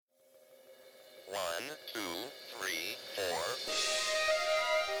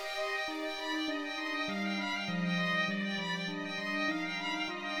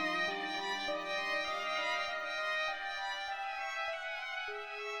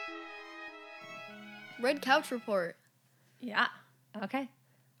Red Couch Report. Yeah. Okay.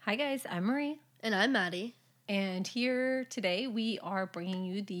 Hi, guys. I'm Marie. And I'm Maddie. And here today we are bringing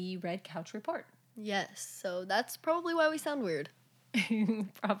you the Red Couch Report. Yes, so that's probably why we sound weird.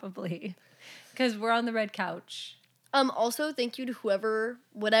 Probably. Because we're on the red couch. Also, thank you to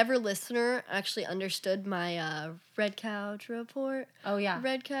whatever listener actually understood my Red Couch Report. Oh, yeah.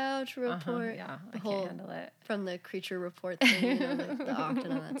 Red Couch Report. Yeah, I can't handle it. From the creature report thing, like the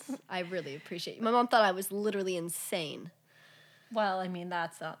octonauts. I really appreciate you. My mom thought I was literally insane. Well, I mean,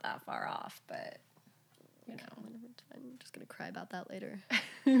 that's not that far off, but, you know. I'm just going to cry about that later.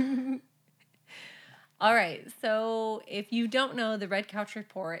 All right, so if you don't know, the Red Couch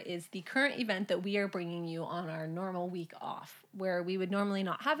Report is the current event that we are bringing you on our normal week off, where we would normally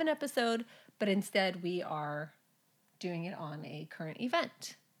not have an episode, but instead we are doing it on a current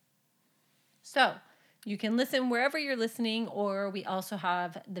event. So you can listen wherever you're listening, or we also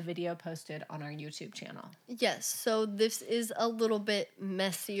have the video posted on our YouTube channel. Yes, so this is a little bit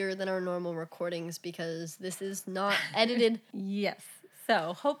messier than our normal recordings because this is not edited. Yes,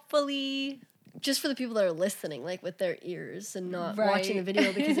 so hopefully... Just for the people that are listening, like with their ears and not watching the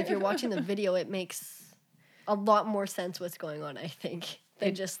video, because if you're watching the video, it makes a lot more sense what's going on, I think,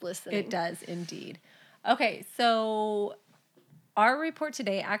 than just listening. It does, indeed. Okay, so our report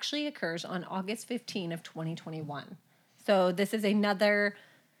today actually occurs on August 15 of 2021. So this is another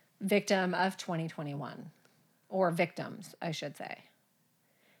victim of 2021, or victims, I should say.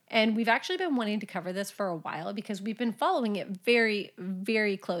 And we've actually been wanting to cover this for a while because we've been following it very,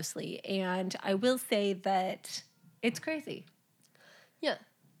 very closely. And I will say that it's crazy. Yeah.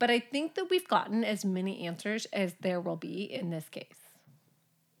 But I think that we've gotten as many answers as there will be in this case.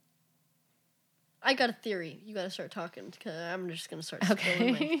 I got a theory. You got to start talking because I'm just going to start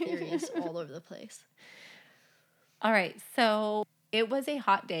spilling my theories all over the place. All right. So it was a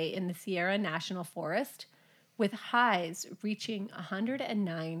hot day in the Sierra National Forest, with highs reaching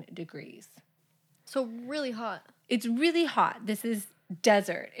 109 degrees. So really hot. It's really hot. This is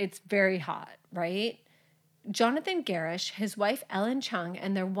desert. It's very hot, right? Jonathan Gerrish, his wife Ellen Chung,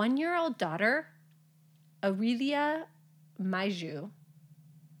 and their 1-year-old daughter, Aurelia Maiju,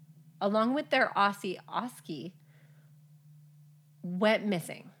 along with their Aussie, Oski, went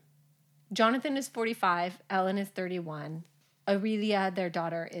missing. Jonathan is 45. Ellen is 31. Aurelia, their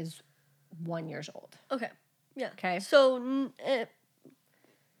daughter, is 1 year old. Okay. Yeah. Okay. So,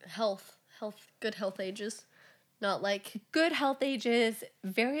 good health ages. Not like... Good health ages,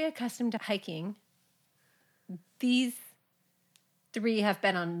 very accustomed to hiking. These 3 have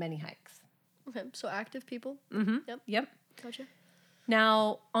been on many hikes. Okay, so active people. Mm-hmm. Yep. Gotcha.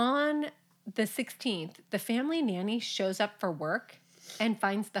 Now, on the 16th, the family nanny shows up for work and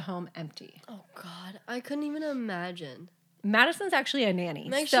finds the home empty. Oh, God. I couldn't even imagine. Madison's actually a nanny.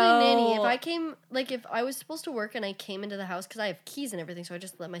 I'm actually a nanny. If I was supposed to work and I came into the house, because I have keys and everything, so I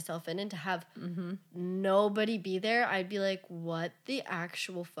just let myself in, and to have nobody be there, I'd be like, what the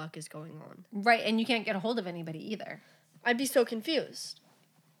actual fuck is going on? Right, and you can't get a hold of anybody either. I'd be so confused.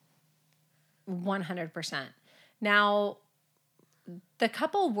 100%. Now, the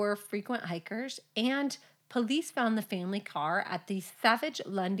couple were frequent hikers, and police found the family car at the Savage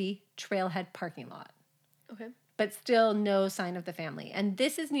Lundy Trailhead parking lot. Okay. But still no sign of the family. And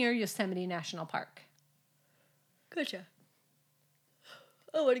this is near Yosemite National Park. Gotcha.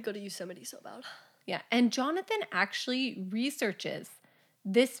 I want to go to Yosemite so bad. Yeah, and Jonathan actually researches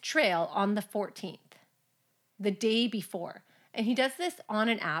this trail on the 14th, the day before. And he does this on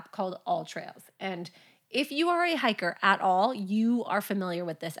an app called All Trails. And if you are a hiker at all, you are familiar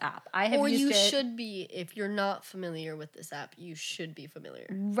with this app. I have used it. Or you should be. If you're not familiar with this app, you should be familiar.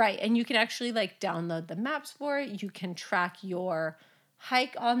 Right. And you can actually download the maps for it. You can track your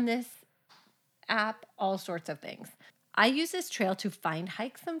hike on this app, all sorts of things. I use this trail to find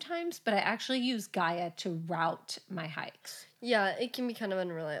hikes sometimes, but I actually use Gaia to route my hikes. Yeah, it can be kind of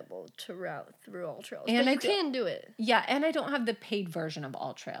unreliable to route through All Trails, and but you can do it. Yeah, and I don't have the paid version of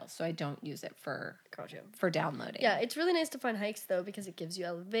All Trails, so I don't use it for downloading. Yeah, it's really nice to find hikes, though, because it gives you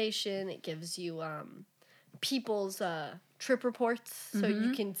elevation, it gives you people's trip reports, so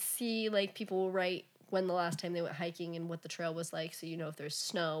you can see, people will write when the last time they went hiking and what the trail was like, so you know if there's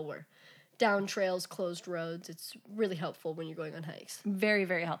snow or down trails, closed roads. It's really helpful when you're going on hikes. Very,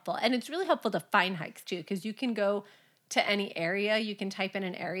 very helpful. And it's really helpful to find hikes too, because you can go to any area, you can type in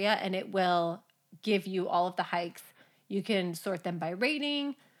an area and it will give you all of the hikes. You can sort them by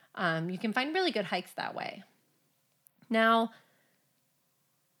rating. You can find really good hikes that way. Now,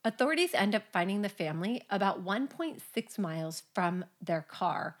 authorities end up finding the family about 1.6 miles from their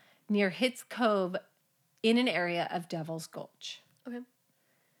car near Hitz Cove in an area of Devil's Gulch. Okay.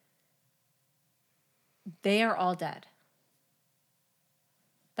 They are all dead.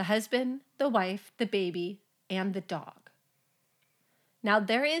 The husband, the wife, the baby, and the dog. Now,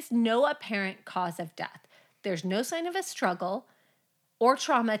 there is no apparent cause of death. There's no sign of a struggle or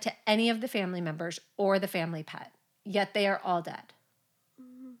trauma to any of the family members or the family pet, yet they are all dead.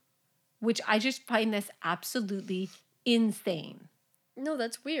 Which I just find this absolutely insane. No,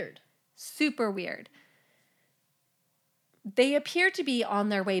 that's weird. Super weird. They appear to be on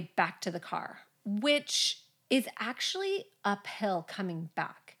their way back to the car, which is actually uphill coming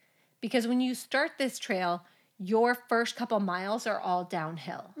back. Because when you start this trail, your first couple miles are all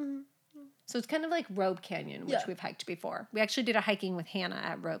downhill. Mm-hmm. So it's kind of like Robe Canyon, which we've hiked before. We actually did a hiking with Hannah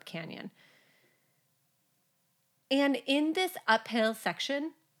at Robe Canyon. And in this uphill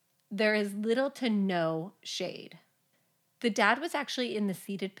section, there is little to no shade. The dad was actually in the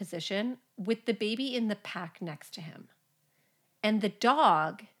seated position with the baby in the pack next to him. And the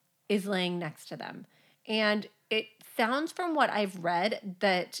dog is laying next to them. And it sounds from what I've read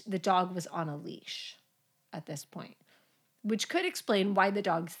that the dog was on a leash at this point, which could explain why the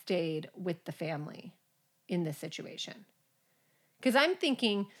dog stayed with the family in this situation. Because I'm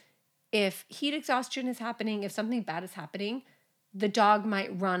thinking if heat exhaustion is happening, if something bad is happening, the dog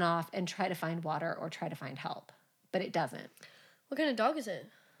might run off and try to find water or try to find help, but it doesn't. What kind of dog is it?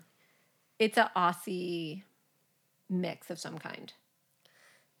 It's a Aussie mix of some kind.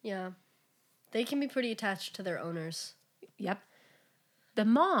 Yeah. They can be pretty attached to their owners. Yep. The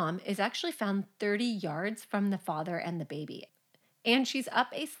mom is actually found 30 yards from the father and the baby, and she's up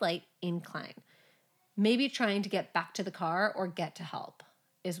a slight incline, maybe trying to get back to the car or get to help,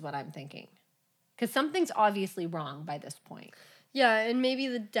 is what I'm thinking. Because something's obviously wrong by this point. Yeah, and maybe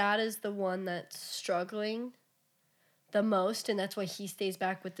the dad is the one that's struggling the most, and that's why he stays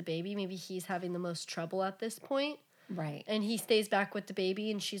back with the baby. Maybe he's having the most trouble at this point. Right. And he stays back with the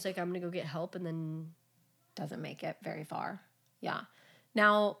baby, and she's like, I'm going to go get help, and then doesn't make it very far. Yeah.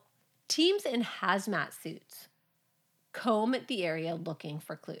 Now, teams in hazmat suits comb the area looking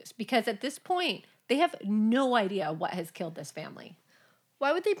for clues because at this point, they have no idea what has killed this family.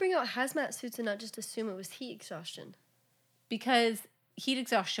 Why would they bring out hazmat suits and not just assume it was heat exhaustion? Because heat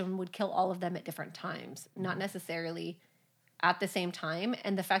exhaustion would kill all of them at different times, not necessarily at the same time.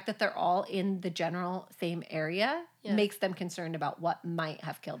 And the fact that they're all in the general same area makes them concerned about what might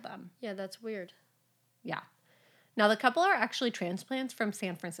have killed them. Yeah, that's weird. Yeah. Now, the couple are actually transplants from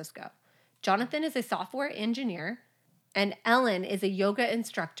San Francisco. Jonathan is a software engineer, and Ellen is a yoga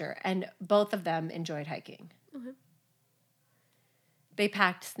instructor, and both of them enjoyed hiking. Mm-hmm. They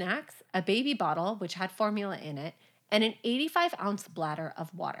packed snacks, a baby bottle, which had formula in it, and an 85-ounce bladder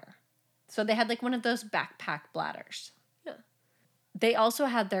of water. So they had like one of those backpack bladders. Yeah. They also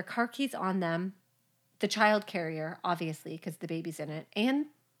had their car keys on them, the child carrier, obviously, because the baby's in it, and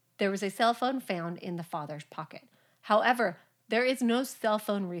there was a cell phone found in the father's pocket. However, there is no cell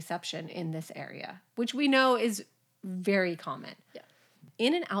phone reception in this area, which we know is very common. Yeah.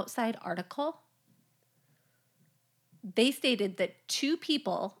 In an outside article, they stated that 2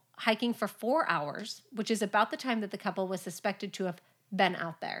 people hiking for 4 hours, which is about the time that the couple was suspected to have been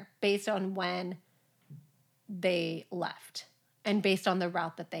out there, based on when they left and based on the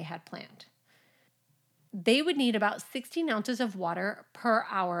route that they had planned. They would need about 16 ounces of water per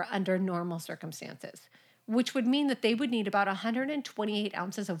hour under normal circumstances, which would mean that they would need about 128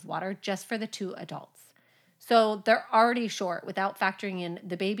 ounces of water just for the 2 adults. So they're already short without factoring in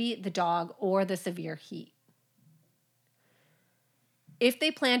the baby, the dog, or the severe heat. If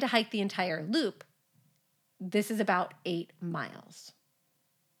they plan to hike the entire loop, this is about 8 miles.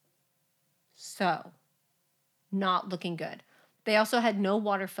 So, not looking good. They also had no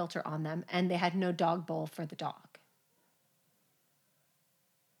water filter on them, and they had no dog bowl for the dog.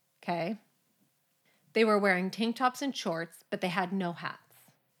 Okay? They were wearing tank tops and shorts, but they had no hats.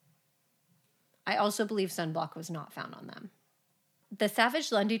 I also believe sunblock was not found on them. The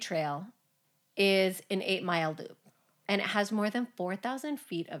Savage Lundy Trail is an 8-mile loop, and it has more than 4,000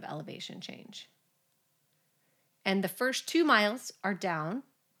 feet of elevation change. And the first 2 miles are down,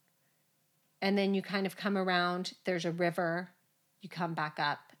 and then you kind of come around, there's a river, you come back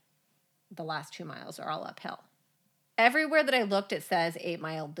up, the last 2 miles are all uphill. Everywhere that I looked, it says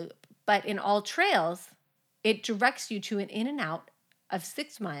 8-mile loop, but in all trails, it directs you to an in and out of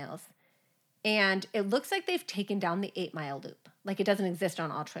 6 miles, and it looks like they've taken down the 8-mile loop, like it doesn't exist on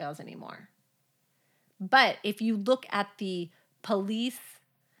all trails anymore. But if you look at the police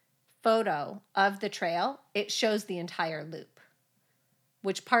photo of the trail, it shows the entire loop,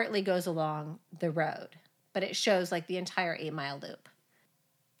 which partly goes along the road, but it shows like the entire 8-mile loop.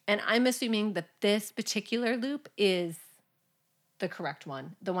 And I'm assuming that this particular loop is the correct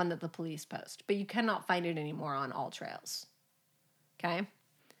one, the one that the police post, but you cannot find it anymore on all trails. Okay?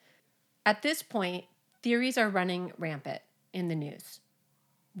 At this point, theories are running rampant in the news.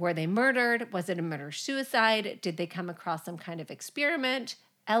 Were they murdered? Was it a murder-suicide? Did they come across some kind of experiment,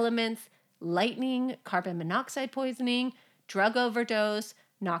 elements, lightning, carbon monoxide poisoning, drug overdose,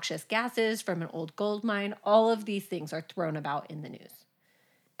 noxious gases from an old gold mine? All of these things are thrown about in the news.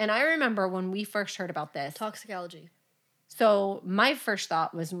 And I remember when we first heard about this. Toxicology. So my first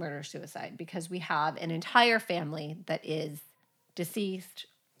thought was murder-suicide because we have an entire family that is deceased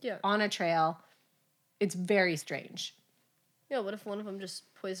on a trail. It's very strange. Yeah, what if one of them just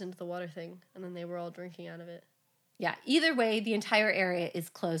poisoned the water thing and then they were all drinking out of it? Yeah, either way, the entire area is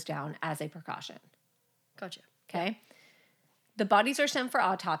closed down as a precaution. Gotcha. Okay? The bodies are sent for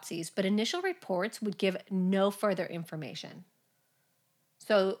autopsies, but initial reports would give no further information.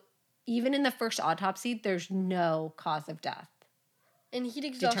 So even in the first autopsy, there's no cause of death. And heat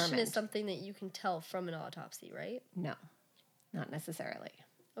exhaustion is something that you can tell from an autopsy, right? No, not necessarily.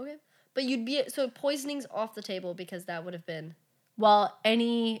 Okay. But so poisoning's off the table because that would have been... Well,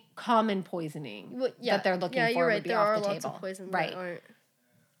 any common poisoning that they're looking for would be off the table. Lots of poisons right. that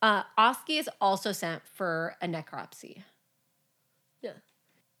aren't... Oski is also sent for a necropsy. Yeah.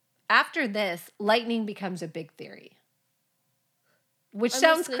 After this, lightning becomes a big theory. Which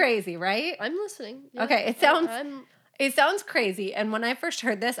sounds crazy, right? I'm listening. Yeah. Okay, it sounds crazy. And when I first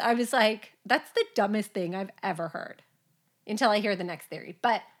heard this, I was like, that's the dumbest thing I've ever heard. Until I hear the next theory.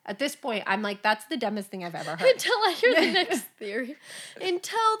 But at this point, I'm like, that's the dumbest thing I've ever heard. Until I hear the next theory.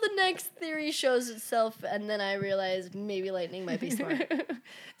 Until the next theory shows itself, and then I realize maybe lightning might be smart.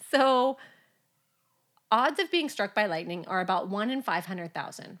 So, odds of being struck by lightning are about 1 in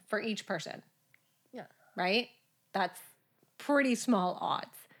 500,000 for each person. Yeah. Right? That's pretty small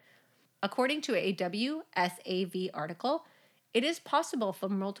odds. According to a WSAV article, it is possible for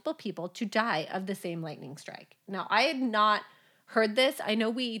multiple people to die of the same lightning strike. Now, I had not heard this. I know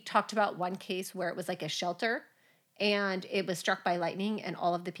we talked about one case where it was like a shelter and it was struck by lightning and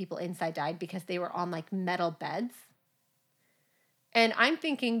all of the people inside died because they were on like metal beds. And I'm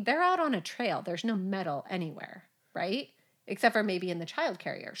thinking they're out on a trail. There's no metal anywhere, right? Except for maybe in the child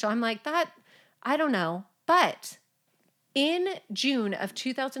carrier. So I'm like, I don't know. But in June of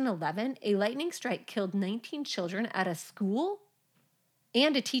 2011, a lightning strike killed 19 children at a school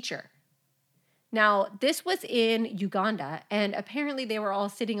and a teacher. Now, this was in Uganda, and apparently they were all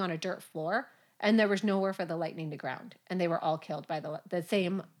sitting on a dirt floor, and there was nowhere for the lightning to ground, and they were all killed by the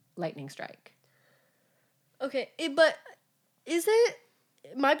same lightning strike. Okay, but is it?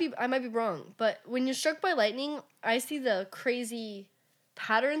 I might be wrong, but when you're struck by lightning, I see the crazy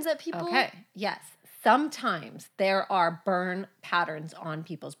patterns that people... Okay, yes. Sometimes there are burn patterns on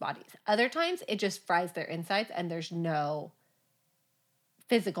people's bodies. Other times it just fries their insides and there's no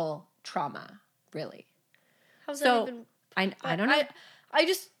physical trauma, really. How's that even... I don't know.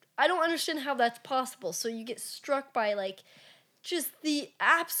 I don't understand how that's possible. So you get struck by like just the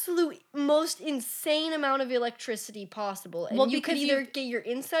absolute most insane amount of electricity possible. And you could either get your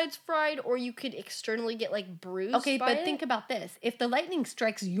insides fried or you could externally get like bruised. Okay, but think about this. If the lightning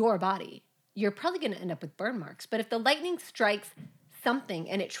strikes your body, you're probably going to end up with burn marks. But if the lightning strikes something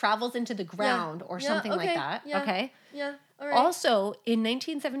and it travels into the ground or something like that, okay? Yeah, all right. Also, in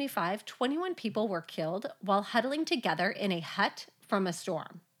 1975, 21 people were killed while huddling together in a hut from a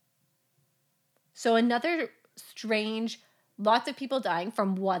storm. So another strange, lots of people dying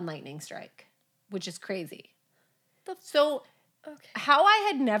from one lightning strike, which is crazy. How I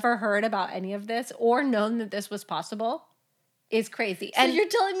had never heard about any of this or known that this was possible is crazy. So you're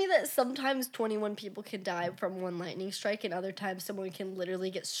telling me that sometimes 21 people can die from one lightning strike and other times someone can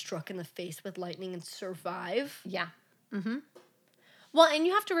literally get struck in the face with lightning and survive? Yeah. Mm-hmm. Well, and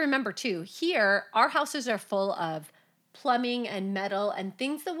you have to remember, too, here, our houses are full of plumbing and metal and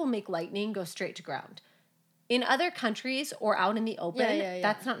things that will make lightning go straight to ground. In other countries or out in the open,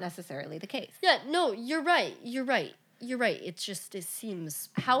 that's not necessarily the case. Yeah, no, you're right. It seems...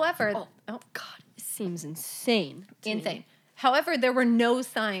 However... Oh God, it seems insane. Insane. However, there were no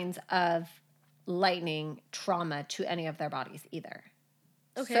signs of lightning trauma to any of their bodies either.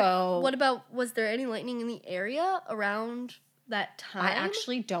 Okay. So, what about, was there any lightning in the area around that time? I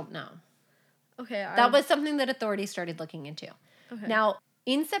actually don't know. Okay. That was something that authorities started looking into. Okay. Now,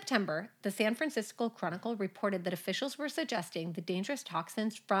 in September, the San Francisco Chronicle reported that officials were suggesting the dangerous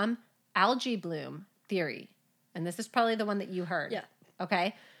toxins from algae bloom theory. And this is probably the one that you heard. Yeah.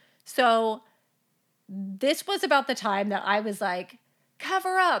 Okay. So this was about the time that I was like,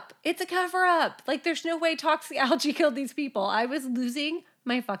 cover up. It's a cover up. Like, there's no way toxic algae killed these people. I was losing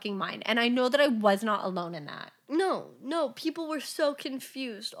my fucking mind. And I know that I was not alone in that. No, people were so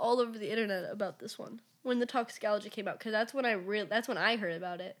confused all over the internet about this one when the toxicology came out, because that's when I heard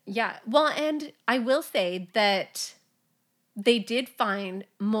about it. Yeah. Well, and I will say that they did find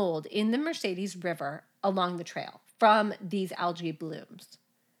mold in the Mercedes River along the trail from these algae blooms.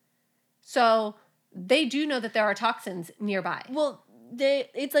 So they do know that there are toxins nearby. Well,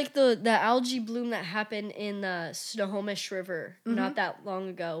 it's like the algae bloom that happened in the Snohomish River not that long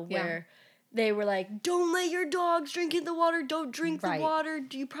ago, where they were like, don't let your dogs drink in the water, don't drink the water,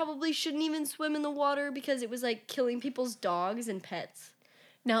 you probably shouldn't even swim in the water, because it was like killing people's dogs and pets.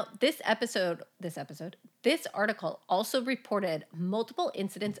 Now, this article also reported multiple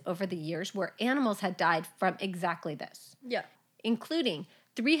incidents over the years where animals had died from exactly this. Yeah. Including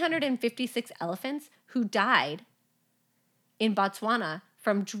 356 elephants who died in Botswana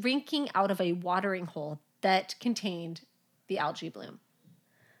from drinking out of a watering hole that contained the algae bloom.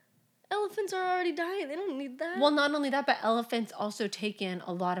 Elephants are already dying. They don't need that. Well, not only that, but elephants also take in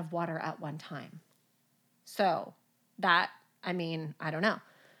a lot of water at one time. So that, I don't know.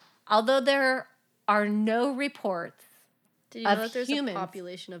 Although there are no reports Did you know that there's a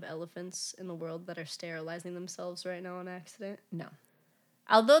population of elephants in the world that are sterilizing themselves right now on accident? No.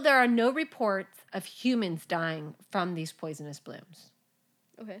 Although there are no reports of humans dying from these poisonous blooms.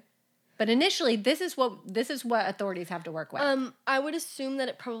 Okay. But initially, this is what authorities have to work with. I would assume that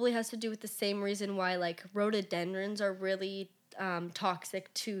it probably has to do with the same reason why, like, rhododendrons are really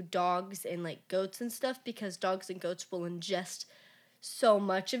toxic to dogs and, like, goats and stuff, because dogs and goats will ingest so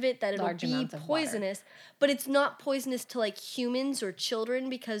much of it that it'll be poisonous. But it's not poisonous to, like, humans or children,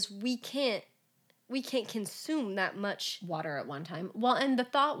 because we can't consume that much water at one time. Well, and the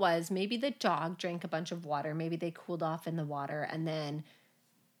thought was maybe the dog drank a bunch of water, maybe they cooled off in the water, and then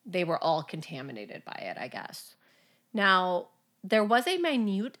they were all contaminated by it, I guess. Now, there was a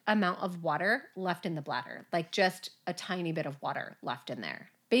minute amount of water left in the bladder, like just a tiny bit of water left in there.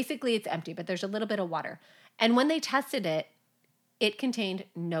 Basically, it's empty, but there's a little bit of water. And when they tested it, it contained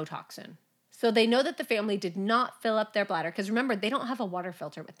no toxin. So they know that the family did not fill up their bladder, because remember, they don't have a water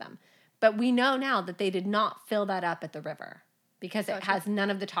filter with them. But we know now that they did not fill that up at the river, because it has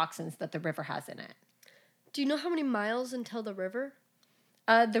none of the toxins that the river has in it. Do you know how many miles until the river?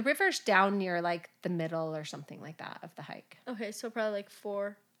 The river's down near, like, the middle or something like that of the hike. Okay, so probably like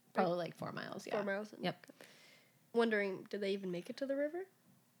 4. Probably like 4 miles, yeah. 4 miles? Yep. Wondering, did they even make it to the river?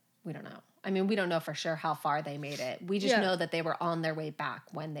 We don't know. We don't know for sure how far they made it. We just know that they were on their way back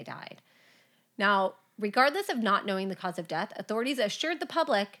when they died. Now, regardless of not knowing the cause of death, authorities assured the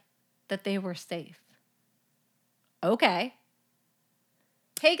public that they were safe. Okay.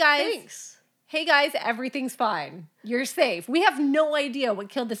 Hey, guys. Thanks. Hey, guys, everything's fine. You're safe. We have no idea what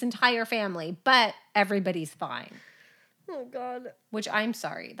killed this entire family, but everybody's fine. Oh, God. Which, I'm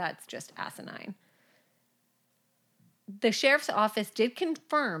sorry, that's just asinine. The sheriff's office did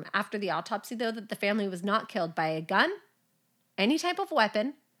confirm after the autopsy, though, that the family was not killed by a gun, any type of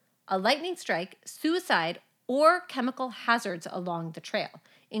weapon, a lightning strike, suicide, or chemical hazards along the trail,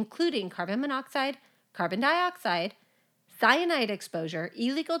 including carbon monoxide, carbon dioxide, cyanide exposure,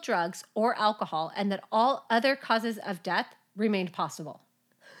 illegal drugs, or alcohol, and that all other causes of death remained possible.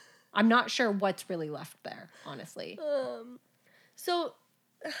 I'm not sure what's really left there, honestly. So,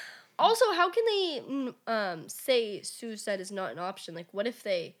 also, how can they say suicide is not an option? Like, what if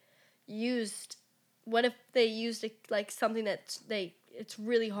they used like something that it's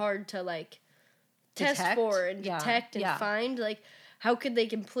really hard to, like, test for and detect and find? Like, how could they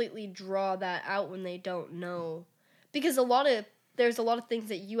completely draw that out when they don't know? Because there's a lot of things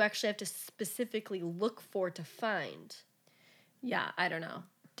that you actually have to specifically look for to find. Yeah, I don't know.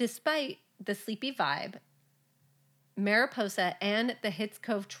 Despite the sleepy vibe, Mariposa and the Hits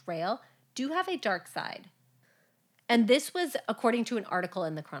Cove Trail do have a dark side. And this was according to an article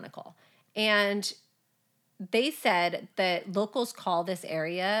in the Chronicle. And they said that locals call this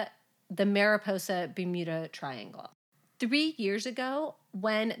area the Mariposa Bermuda Triangle. 3 years ago,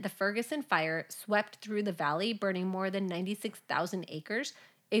 when the Ferguson fire swept through the valley, burning more than 96,000 acres,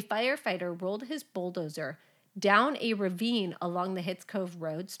 a firefighter rolled his bulldozer down a ravine along the Hits Cove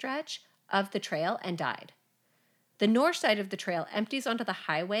Road stretch of the trail and died. The north side of the trail empties onto the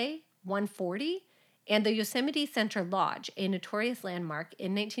Highway 140 and the Yosemite Center Lodge, a notorious landmark.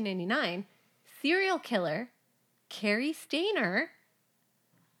 In 1999, serial killer Cary Stayner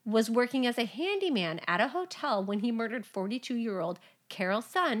was working as a handyman at a hotel when he murdered 42-year-old Carol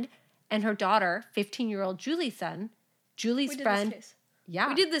Sund and her daughter, 15-year-old Julie Sund. Julie's friend.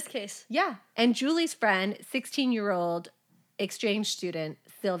 We did this case. Yeah. And Julie's friend, 16-year-old exchange student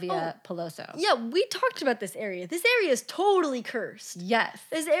Sylvia Peloso. Yeah, we talked about this area. This area is totally cursed. Yes.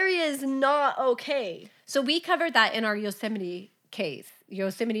 This area is not okay. So we covered that in our Yosemite case,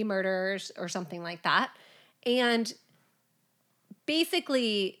 Yosemite murders or something like that. And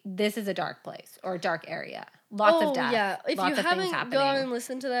basically, this is a dark place or a dark area. Lots of death. Yeah. If lots you of things haven't happening. gone and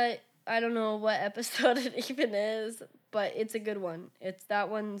listened to that, I don't know what episode it even is, but it's a good one. It's that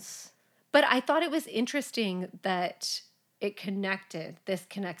one's. But I thought it was interesting that this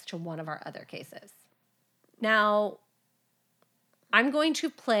connects to one of our other cases. Now, I'm going to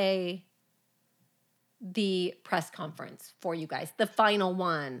play the press conference for you guys, the final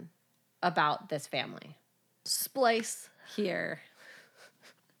one about this family. Splice. Here.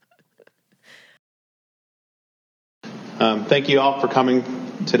 Thank you all for coming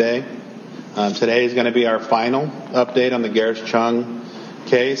today. Today is going to be our final update on the Gerrish Chun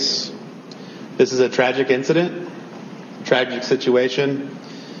case. This is a tragic incident, a tragic situation,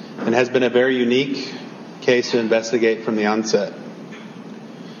 and has been a very unique case to investigate from the onset.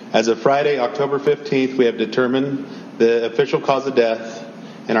 As of Friday, October 15th, we have determined the official cause of death,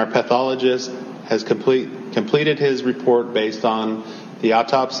 and our pathologist has completed his report based on the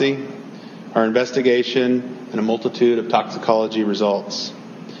autopsy, our investigation, and a multitude of toxicology results.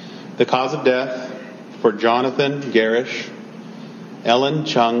 The cause of death for Jonathan Gerrish, Ellen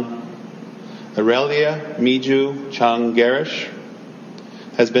Chung, Aurelia Miju Chung Gerrish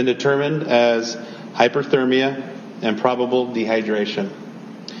has been determined as hyperthermia and probable dehydration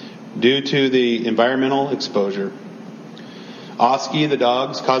due to the environmental exposure. Oski, the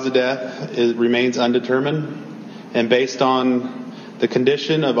dog's cause of death, remains undetermined, and based on the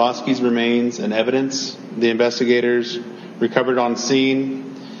condition of Oski's remains and evidence the investigators recovered on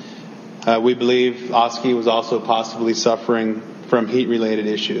scene, we believe Oski was also possibly suffering from heat-related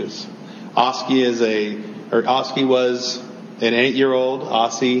issues. Oski was an 8-year-old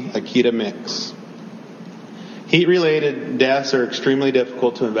Aussie Akita mix. Heat-related deaths are extremely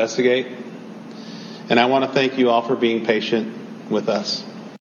difficult to investigate, and I want to thank you all for being patient with us.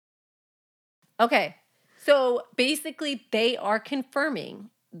 Okay, so basically they are confirming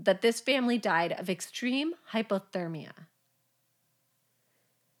that this family died of extreme hypothermia.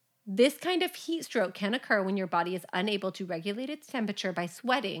 This kind of heat stroke can occur when your body is unable to regulate its temperature by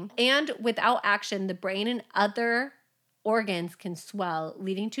sweating, and without action, the brain and other organs can swell,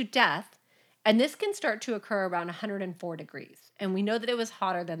 leading to death. And this can start to occur around 104 degrees. And we know that it was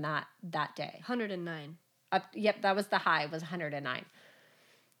hotter than that day. 109. Yep, that was the high, was 109.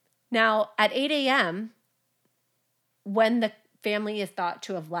 Now, at 8 a.m., when the family is thought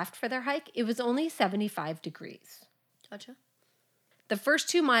to have left for their hike, it was only 75 degrees. Gotcha. The first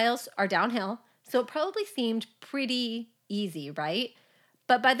 2 miles are downhill, so it probably seemed pretty easy, right?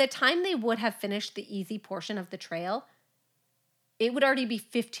 But by the time they would have finished the easy portion of the trail, it would already be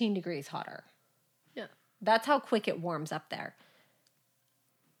 15 degrees hotter. Yeah. That's how quick it warms up there.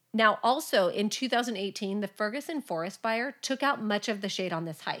 Now, also in 2018, the Ferguson forest fire took out much of the shade on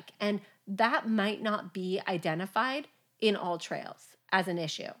this hike, and that might not be identified in all trails as an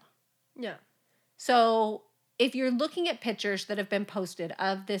issue. Yeah. So if you're looking at pictures that have been posted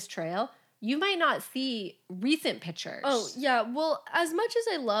of this trail, you might not see recent pictures. Oh, yeah. Well, as much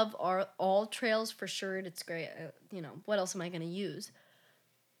as I love all trails, for sure, it's great. What else am I going to use?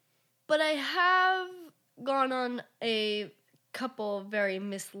 But I have gone on a couple very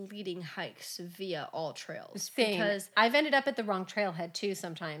misleading hikes via all trails. Same. Because I've ended up at the wrong trailhead too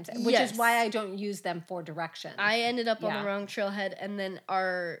sometimes, which is why I don't use them for directions. I ended up on the wrong trailhead, and then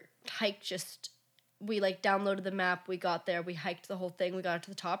our hike we downloaded the map, we got there, we hiked the whole thing, we got to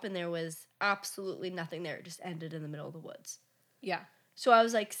the top, and there was absolutely nothing there. It just ended in the middle of the woods. Yeah. So I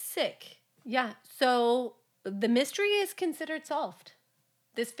was like, sick. Yeah. So the mystery is considered solved.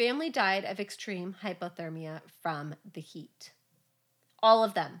 This family died of extreme hypothermia from the heat. All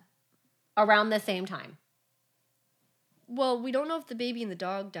of them. Around the same time. Well, we don't know if the baby and the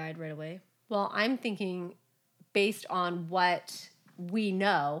dog died right away. Well, I'm thinking, based on what we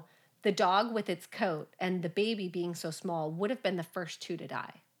know, the dog with its coat and the baby being so small would have been the first two to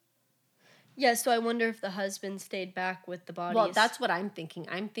die. Yeah, so I wonder if the husband stayed back with the bodies. Well, that's what I'm thinking.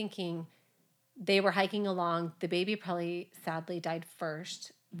 I'm thinking they were hiking along. The baby probably sadly died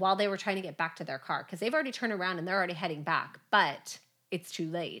first while they were trying to get back to their car because they've already turned around and they're already heading back, but it's too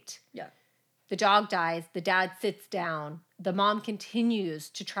late. Yeah. The dog dies. The dad sits down. The mom continues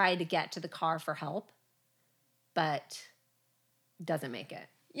to try to get to the car for help, but doesn't make it.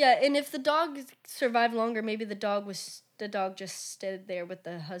 Yeah, and if the dog survived longer, maybe the dog just stayed there with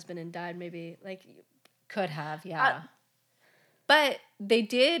the husband and died. Maybe could have, yeah. But they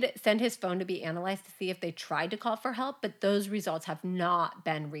did send his phone to be analyzed to see if they tried to call for help, but those results have not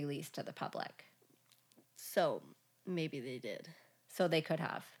been released to the public. So maybe they did. So they could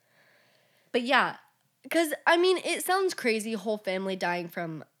have. But yeah. Because, I mean, it sounds crazy, whole family dying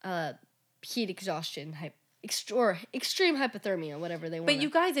from heat exhaustion, or extreme hypothermia, whatever they want. But you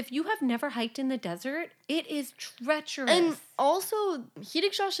guys, if you have never hiked in the desert, it is treacherous. And also, heat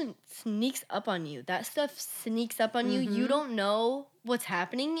exhaustion sneaks up on you. That stuff sneaks up on you. You don't know what's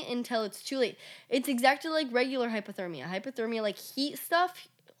happening until it's too late. It's exactly like regular hypothermia. Hypothermia, like heat stuff,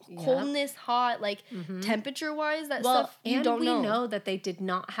 coldness, hot, like temperature-wise, that stuff you don't know. And we know that they did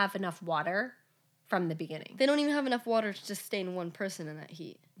not have enough water from the beginning. They don't even have enough water to sustain one person in that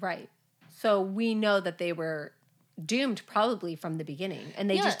heat. Right. So we know that they were doomed probably from the beginning, and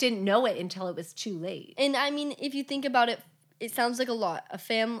they just didn't know it until it was too late. And I mean, if you think about it, it sounds like a lot.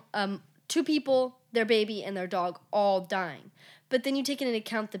 Two people, their baby, and their dog all dying. But then you take into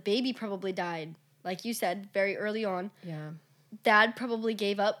account the baby probably died, like you said, very early on. Yeah. Dad probably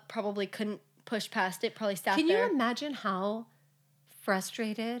gave up, probably couldn't push past it, probably sat there. Can you imagine how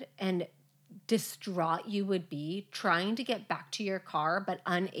frustrated and distraught you would be trying to get back to your car but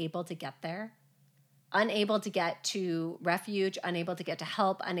unable to get there? Unable to get to refuge, unable to get to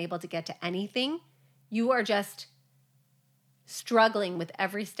help, unable to get to anything. You are just struggling with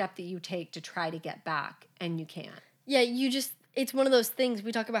every step that you take to try to get back, and you can't. Yeah, it's one of those things.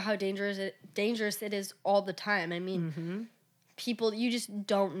 We talk about how dangerous it is all the time. I mean, people, you just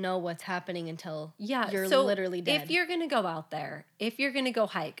don't know what's happening until you're literally dead. If you're going to go out there, if you're going to go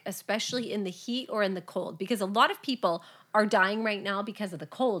hike, especially in the heat or in the cold, because a lot of people are dying right now because of the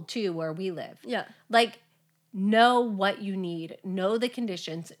cold too, where we live. Yeah. Like, know what you need, know the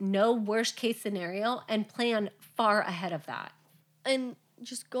conditions, know worst case scenario, and plan far ahead of that. And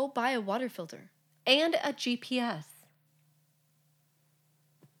just go buy a water filter. And a GPS.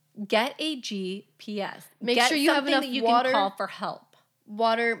 Get a GPS. Make sure you have enough that you water. Can call for help.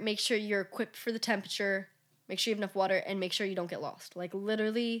 Water, make sure you're equipped for the temperature, make sure you have enough water, and make sure you don't get lost. Like,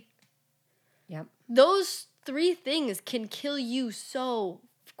 literally, those 3 things can kill you so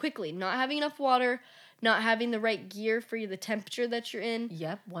quickly. Not having enough water, not having the right gear for the temperature that you're in,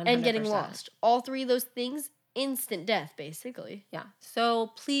 100%. And getting lost. All 3 of those things, instant death, basically. Yeah.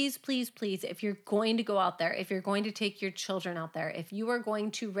 So please, please, please, if you're going to go out there, if you're going to take your children out there, if you are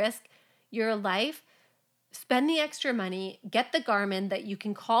going to risk your life, spend the extra money, get the Garmin that you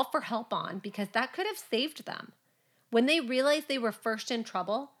can call for help on, because that could have saved them. When they realized they were first in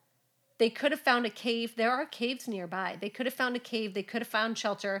trouble, they could have found a cave. There are caves nearby. They could have found a cave. They could have found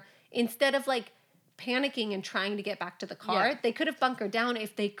shelter. Instead of like panicking and trying to get back to the car, they could have bunkered down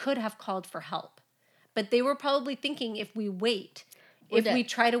if they could have called for help. But they were probably thinking, if we wait, we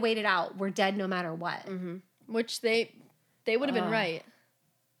try to wait it out, we're dead no matter what. Mm-hmm. Which they would have been right.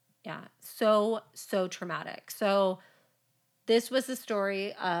 Yeah. So traumatic. So this was the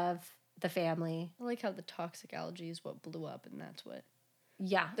story of the family. I like how the toxic algae is what blew up, and that's what.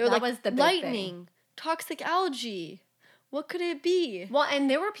 Yeah. That was the big lightning, thing. Toxic algae. What could it be? Well, and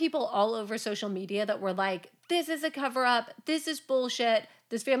there were people all over social media that were like, this is a cover-up. This is bullshit.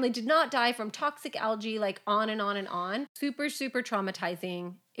 This family did not die from toxic algae, like on and on and on. Super, super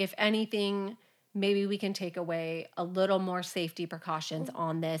traumatizing. If anything, maybe we can take away a little more safety precautions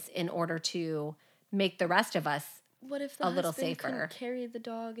on this in order to make the rest of us what if the a little husband safer. Couldn't carry the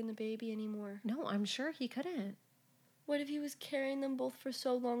dog and the baby anymore? No, I'm sure he couldn't. What if he was carrying them both for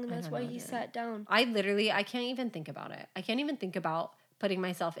so long and that's why he sat down? I can't even think about it. I can't even think about putting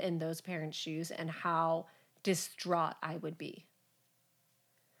myself in those parents' shoes and how distraught I would be.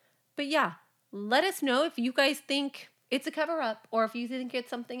 But yeah, let us know if you guys think it's a cover-up or if you think it's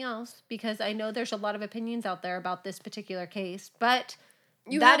something else, because I know there's a lot of opinions out there about this particular case, but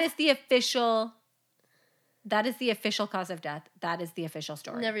that is the official cause of death. That is the official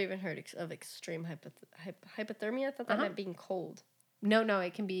story. Never even heard of extreme hypothermia. I thought that meant being cold. No,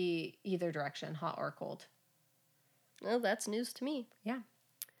 it can be either direction, hot or cold. Well, that's news to me. Yeah.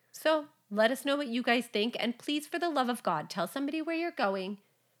 So let us know what you guys think, and please, for the love of God, tell somebody where you're going.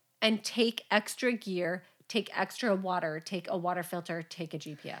 And take extra gear, take extra water, take a water filter, take a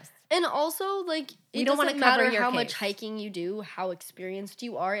GPS. And also, like, it doesn't matter how much hiking you do, how experienced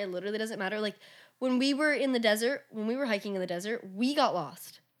you are. It literally doesn't matter. Like, when we were in the desert, when we were hiking in the desert, we got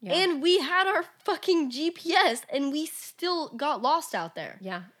lost. Yeah. And we had our fucking GPS, and we still got lost out there.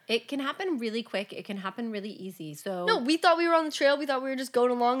 Yeah. It can happen really quick. It can happen really easy. So no, we thought we were on the trail. We thought we were just going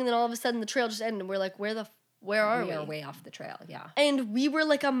along, and then all of a sudden the trail just ended, and we're like, where are we? We are way off the trail, yeah. And we were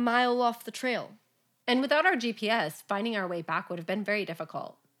like a mile off the trail. And without our GPS, finding our way back would have been very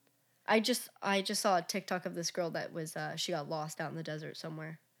difficult. I just saw a TikTok of this girl that was she got lost out in the desert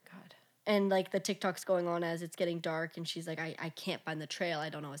somewhere. God. And like the TikTok's going on as it's getting dark, and she's like, I can't find the trail. I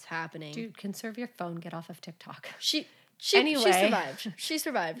don't know what's happening. Dude, conserve your phone. Get off of TikTok. She Anyway. survived. She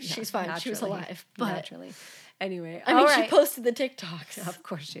survived. She's fine. Naturally. She was alive. But Naturally. Anyway. I mean, all she right. posted the TikToks. Of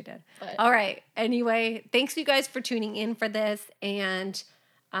course she did. But- All right. Anyway, thanks you guys for tuning in for this. And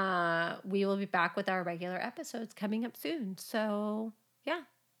we will be back with our regular episodes coming up soon. So, yeah.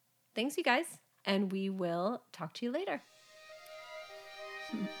 Thanks, you guys. And we will talk to you later.